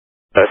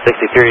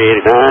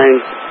6389,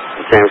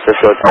 San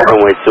Francisco,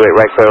 runway 28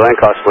 right, clear land,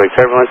 crossway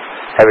turbulence,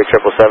 heavy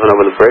 777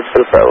 over the bridge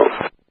for the problem.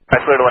 Right,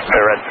 clear to left,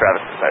 red,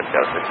 Travis, inside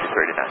Scout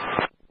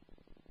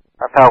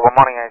 6389. Good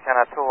morning,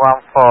 Asiana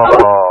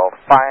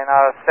 214,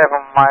 final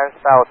 7 miles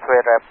south to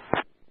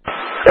ATC.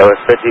 That was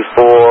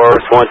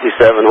 5427,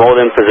 hold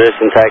in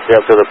position, taxi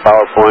up to the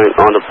power point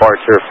on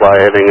departure,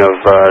 fly heading of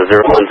 010.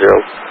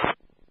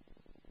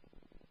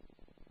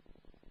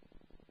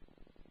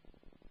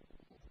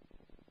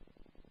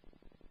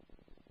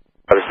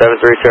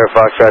 73 Sierra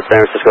Foxtrot,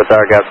 San Francisco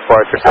Tower, gas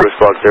departure, service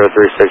clock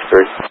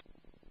 0363.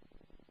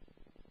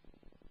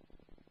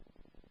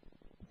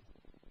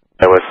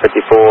 That was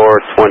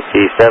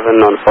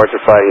 5427 on departure,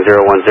 flying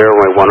 010,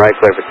 runway 1 right,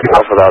 clear for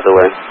takeoff without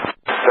delay.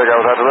 Check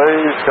out without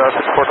delay, Scout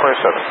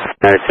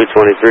 6427. At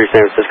 223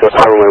 San Francisco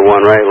Tower, runway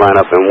 1 right, line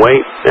up and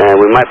wait, and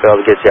we might be able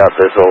to get you out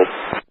this hole.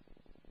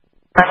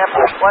 Line up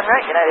 1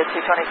 right, United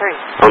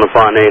 223. On the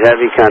Pond 8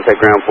 Heavy, contact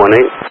ground point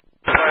 8.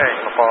 Alright,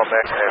 on the Pond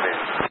back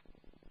Heavy.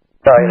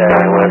 Sorry, that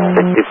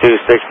was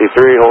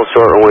 6263, hold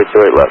short, runway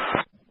 28 left.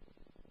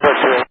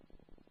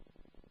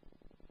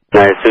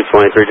 United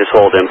 223, just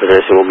hold in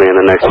position, we'll be in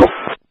the next one.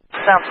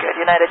 Sounds good,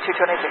 United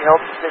 223,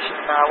 hold position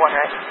 1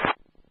 right.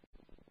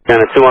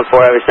 United 214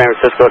 Heavy, San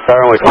Francisco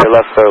Tower, runway 28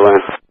 left, clear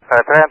land.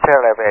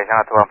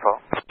 Asiana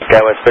 214.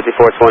 Skywest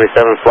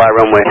 5427, fly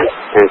runway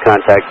and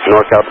contact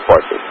NorCal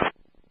departure.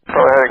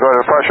 Go ahead and go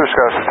to departure,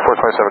 Scout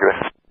 6427, good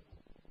day.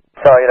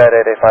 Sorry,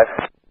 United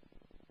 85.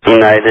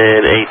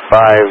 United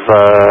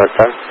 85,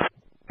 sorry?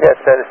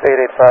 Yes, that is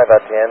 885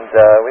 at the end.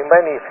 We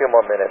might need a few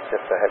more minutes,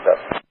 just a heads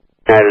up.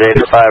 United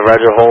 85,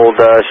 roger, hold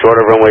short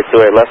of runway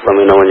 28 left, let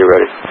me know when you're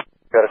ready.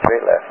 Go to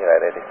straight left,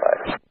 United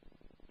 85.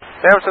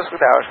 San Francisco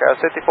Tower,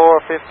 Scout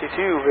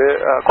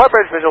 5452, Quad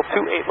Bridge visual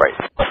 28 right.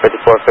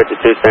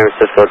 5452, San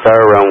Francisco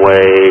Tower,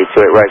 runway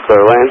 28 right,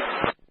 clear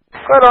land.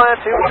 Clear to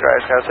land 2,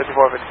 drive, Scout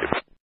 5452.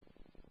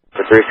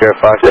 For 3 Sierra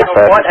Fox,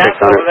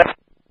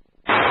 5600.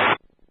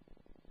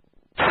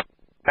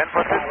 San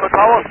Francisco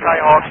Tower,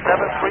 Skyhawk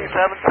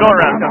 737, go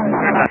around.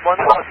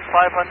 1,500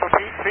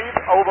 feet,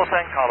 over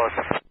San Carlos.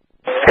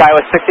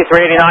 Skywest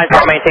 6389,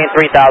 maintain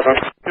 3000.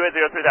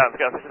 280, 3000,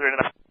 Scout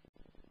 6389.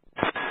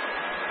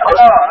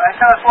 Hello,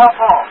 Asiana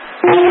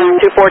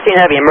 214. 214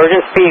 Heavy,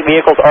 emergency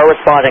vehicles are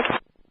responding.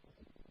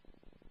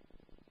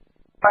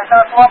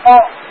 Asiana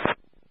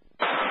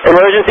 214.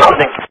 Emergency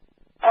responding.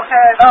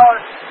 Okay, now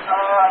it's,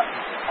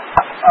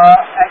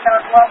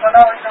 Asiana 214,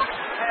 now it's,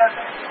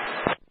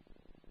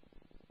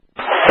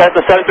 Cessna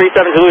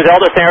 737 Zulu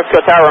Delta, San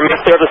Francisco Tower, remain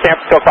clear of the San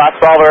Francisco Class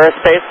 12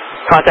 airspace.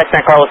 Contact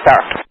San Carlos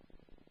Tower.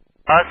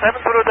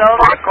 7 Zulu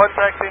Delta,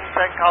 contacting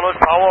San Carlos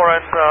Tower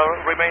and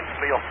remain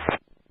clear.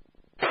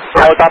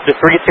 Helicopter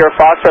 3 Sierra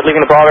Foxtrot,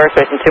 leaving the broad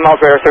airspace in 2 miles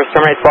radar service,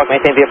 terminate squawk,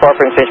 maintain VFR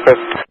for exchange proof.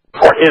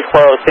 Port is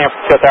closed, San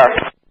Francisco Tower.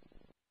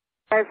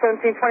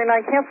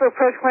 1729, cancel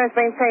approach clearance,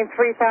 maintain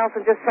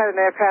 3000, just set an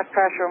aircraft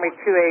pressure, runway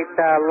 28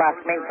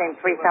 left, maintain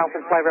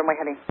 3000, fly runway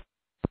heading.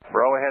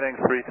 Bravo heading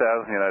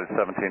 3000, United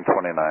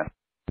 1729.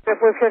 Blue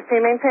 15,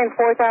 maintain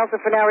 4000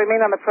 for now,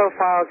 remain on the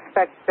profile,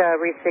 expect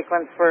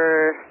resequence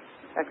for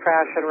a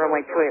crash at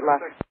runway 28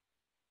 left.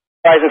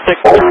 Horizon 6.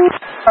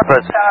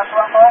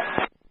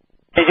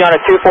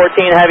 Asiana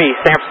 214 Heavy,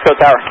 San Francisco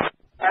Tower.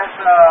 Yes,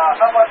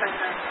 how about this?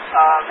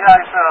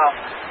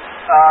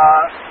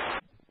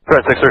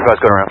 Fred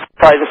 635, go around.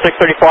 Horizon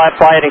 635,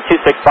 fly heading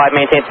 265,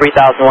 maintain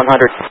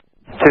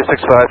 3100. 265,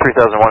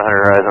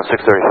 3100, Horizon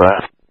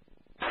 635.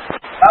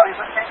 Oh, you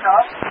just take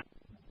off?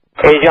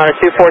 Asiana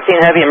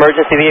 214 Heavy,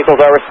 emergency vehicles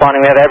are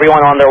responding. We have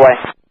everyone on their way.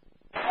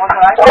 On the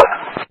right?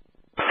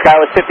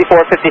 Skywest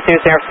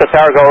 5452, San Francisco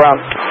Tower, go around.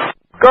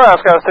 Go around,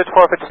 Scout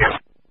 6452.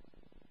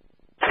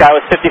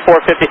 Skywest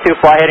 5452,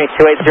 fly heading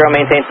 280,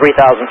 maintain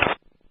 3000.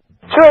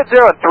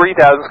 280 and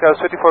 3000, Scout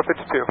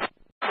 5452.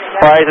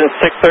 Horizon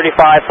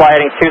 635, fly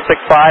heading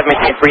 265,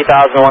 maintain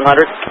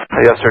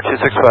 3100. Yes, sir,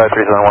 265,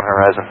 3100,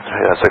 Horizon.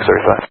 Yeah,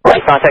 635.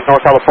 Contact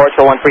NorCal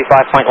Departure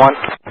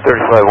 135.1.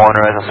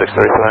 35-1, Horizon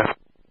 635.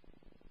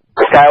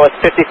 Skywest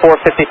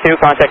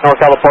 5452, contact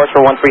NorCal Departure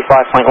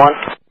 135.1.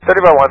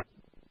 30-1.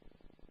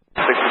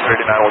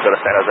 6339, we'll go to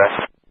San Jose.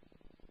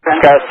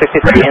 Skywest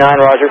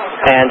 6389, roger.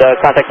 And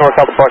contact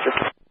NorCal Departure.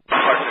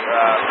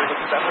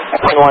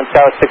 1,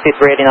 Skywest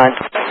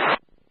 6389.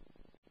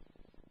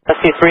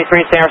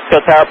 SC-33, San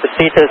Francisco Tower,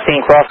 proceed to the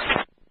scene, cross.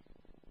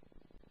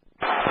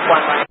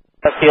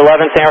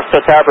 SC-11, San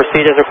Francisco Tower,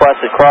 proceed as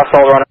requested, cross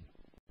all runner.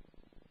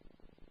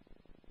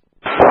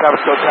 San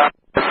Francisco Tower,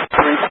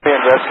 3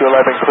 and Rescue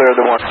 11, clear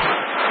the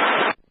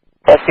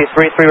 1.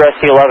 SC-33,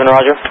 Rescue 11,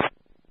 roger.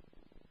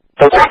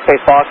 Bay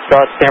Fox,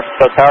 San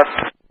Francisco Tower.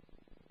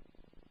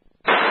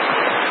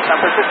 San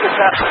Francisco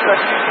Tower,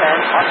 SC-10,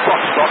 on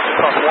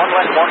cross 1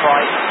 left, 1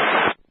 right.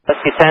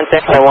 SC-10, San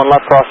Francisco 1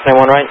 left, cross 1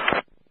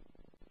 right.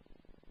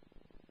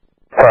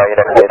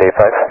 United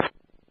 885.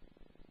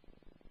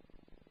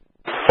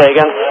 Say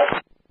again?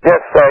 Yes,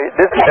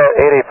 this is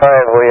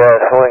 885. We are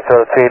going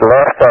to the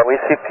left. We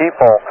see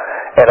people,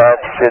 and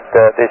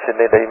they should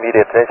need the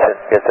immediate attention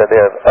because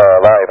they're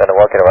alive and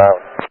walking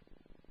around.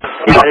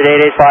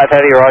 United 885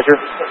 Heavy, roger.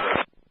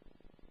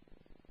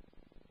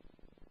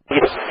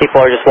 People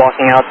are just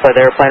walking outside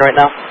the airplane right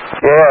now?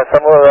 Yeah,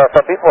 some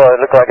people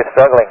look like it's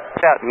struggling.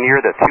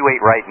 Near the 28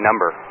 right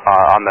number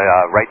on the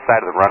right side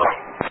of the runway.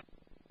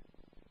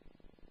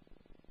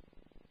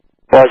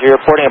 Roger, you're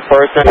reporting a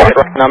person with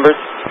right numbers?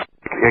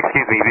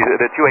 Excuse me,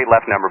 the 28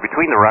 left number.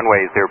 Between the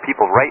runways, there are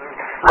people right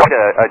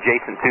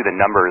adjacent to the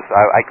numbers.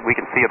 We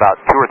can see about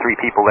 2 or 3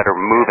 people that are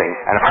moving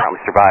and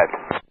apparently survived.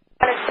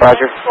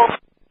 Roger.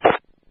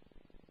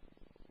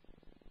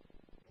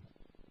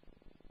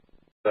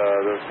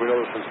 We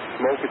know there's some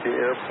smoke at the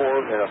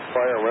airport and a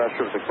fire. We're not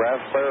sure if it's a grass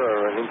fire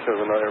or an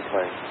Incheon another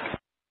airplane.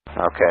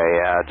 Okay,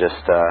 yeah,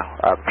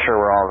 I'm sure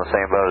we're all in the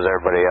same boat as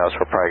everybody else.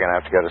 We're probably going to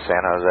have to go to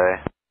San Jose.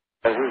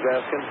 And who's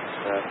asking?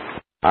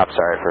 I'm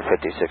sorry, for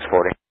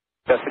 5640.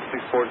 Yeah,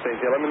 6640, thanks.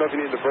 Yeah, let me know if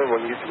you need the bird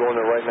one. You get to go in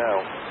there right now.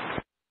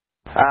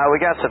 We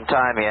got some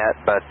time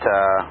yet, but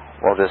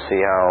we'll just see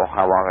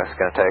how long it's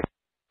going to take.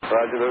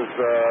 Roger, there's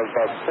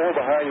about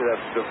 4 behind you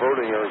that's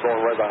diverting or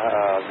going right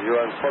behind. You're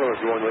in front of us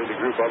if you want to lead the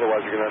group.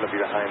 Otherwise, you're going to end up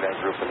behind that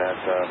group, and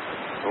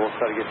we'll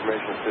try to get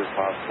information as soon as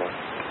possible.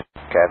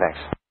 Okay, thanks.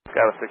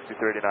 Got a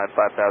 6389,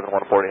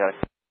 5140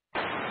 heading.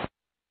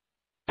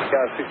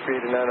 Got a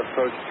 6389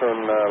 approach, turn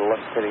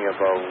left heading of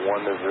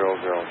 100.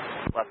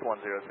 Left 100,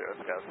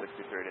 got a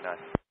 6389.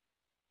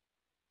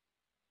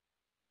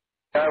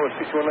 Guy with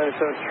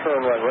 6197,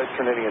 turn right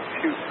turn heading at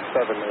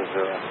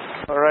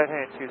 270. All right,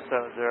 hand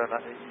 270.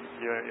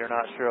 You're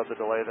not sure of the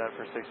delay then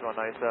for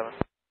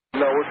 6197?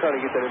 No, we're trying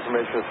to get that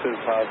information as soon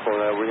as possible.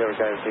 We haven't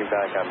got anything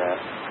back on that.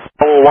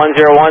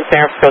 101,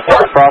 San Francisco,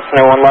 crossing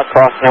 01 left,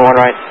 crossing 01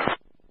 right.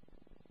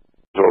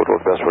 What would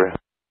work best for you?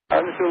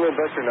 I'm just doing a little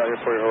better now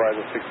here for your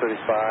Horizon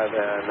 635,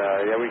 and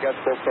yeah, we got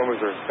both numbers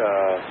are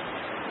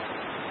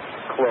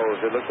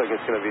closed. It looks like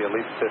it's going to be at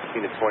least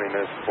 15 to 20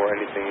 minutes before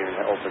anything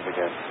even opens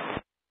again.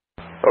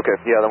 Okay,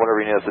 yeah, then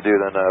whatever you need us to do,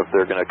 then if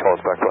they're going to call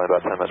us back probably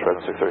about 10 minutes,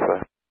 Horizon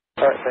 635.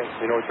 All right, thanks.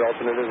 You know what your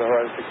alternate is on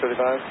Horizon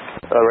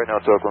 635? Right now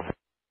it's Oakland.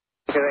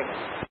 Okay, thanks.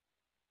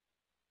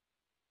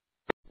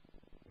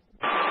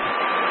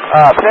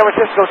 San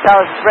Francisco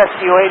Tower Express,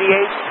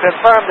 DU88,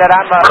 confirm that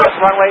I'm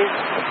runways.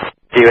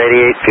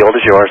 DU88, field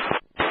is yours.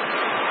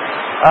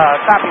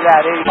 Copy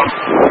that,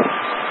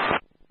 88.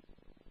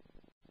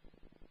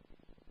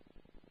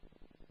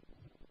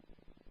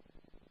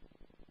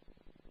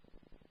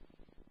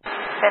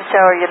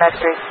 Tower, United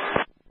States.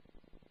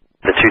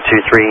 The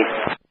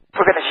 223.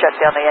 We're going to shut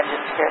down the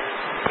engines here.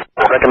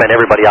 I recommend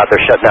everybody out there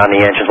shut down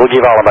the engines. We'll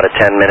give all about a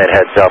 10-minute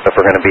heads up if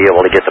we're going to be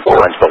able to get the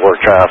points, but we're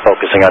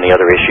focusing on the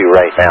other issue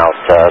right now.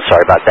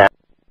 Sorry about that.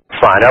 It's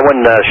fine. I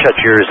wouldn't shut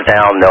yours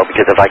down, though,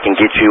 because if I can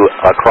get you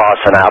across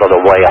and out of the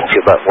way, I'll do,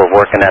 but we're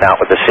working that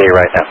out with the city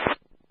right now.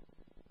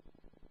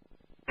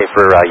 Okay,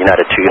 for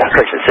United 2,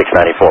 correction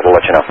 694, we'll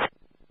let you know.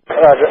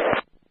 Roger.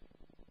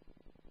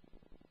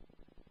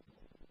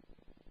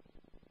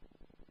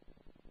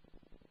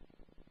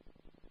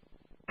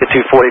 The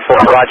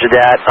 244, roger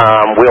that.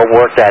 We'll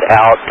work that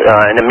out.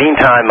 In the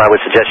meantime, I would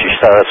suggest you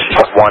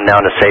shut one down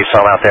to save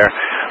some out there,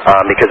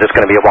 because it's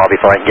going to be a while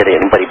before I can get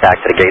anybody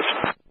back to the gates.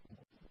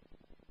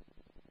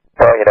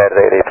 United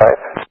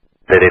 885.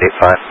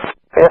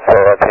 885. Yes,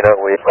 sir. As you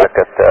know, we look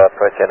at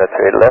approach and a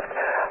trade left.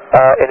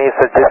 Any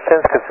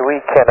suggestions? Because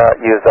we cannot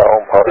use our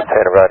own power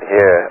train around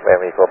here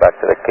when we go back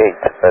to the gate.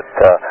 But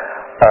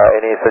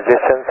any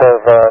suggestions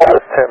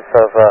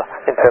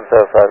in terms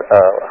of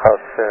how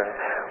soon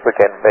we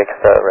can make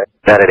the right?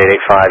 That at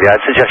 885, yeah,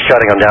 I'd suggest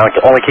shutting them down.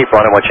 Only keep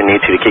running what you need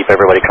to keep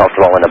everybody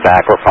comfortable in the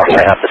back. We're probably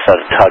going to have to set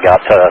a tug out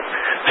to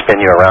spin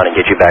you around and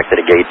get you back to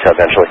the gates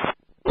eventually.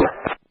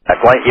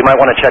 You might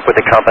want to check with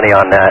the company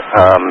on that.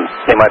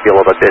 They might be a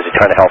little bit busy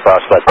trying to help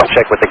us, but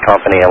check with the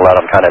company and let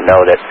them kind of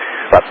know that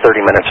about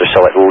 30 minutes or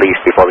so at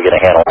least before we get a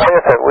handle.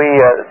 Yes, sir.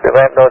 The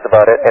ramp knows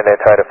about it, and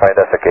they're trying to find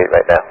us a gate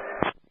right now.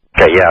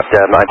 Okay, yeah.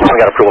 I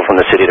haven't got approval from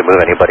the city to move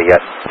anybody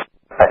yet.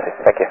 I see.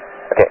 Thank you.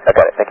 Okay, I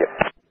got it. Thank you.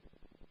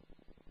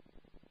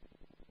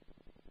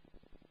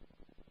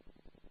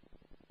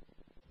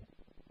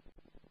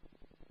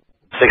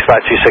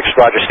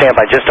 $6526, Roger, stand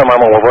by just a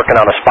moment. We're working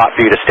on a spot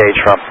for you to stage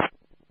from.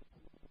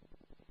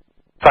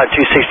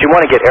 526, do you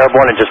want to get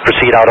airborne and just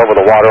proceed out over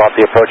the water off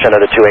the approach end of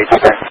the 28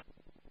 there?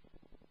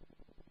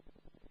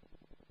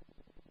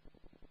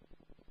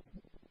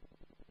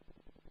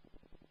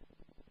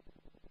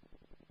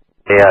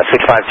 Yeah,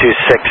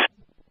 6526.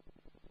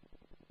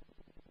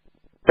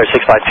 There's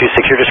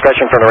 6526. Your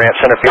discretion from the ramp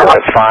center field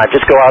at 5.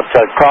 Just go out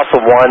to cross the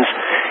 1s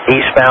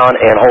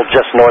eastbound and hold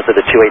just north of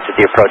the 28s at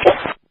the approach.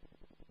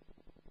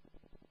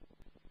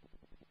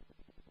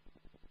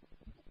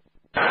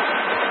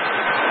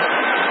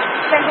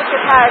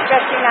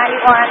 Jesse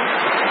 91.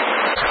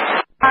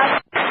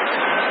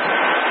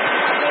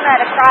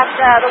 Across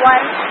the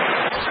 1,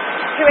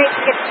 28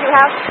 to get to 2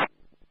 house.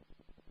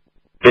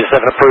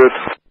 7 approved.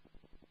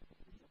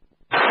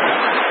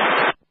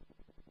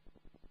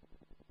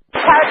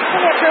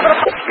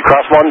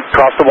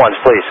 Cross the 1s,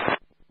 please.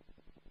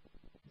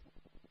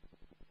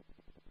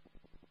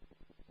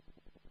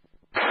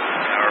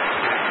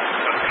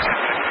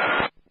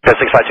 Okay,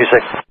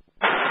 6526.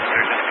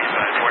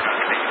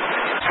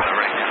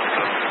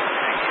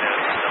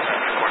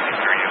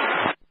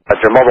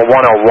 Roger. Mobile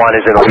 101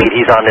 is in the lead.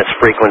 He's on this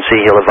frequency.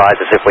 He'll advise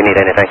us if we need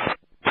anything.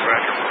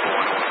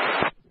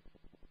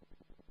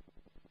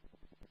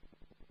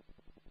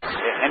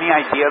 Any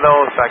idea,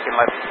 though, if I can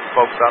let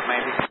folks up,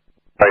 maybe?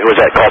 Who was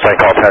that? Call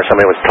center.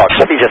 Somebody was talking.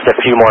 Should be just a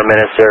few more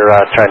minutes. They're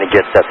trying to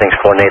get things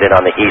coordinated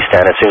on the east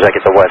end. As soon as I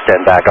get the west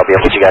end back, I'll be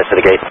able to get you guys to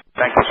the gate.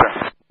 Thank you,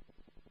 sir.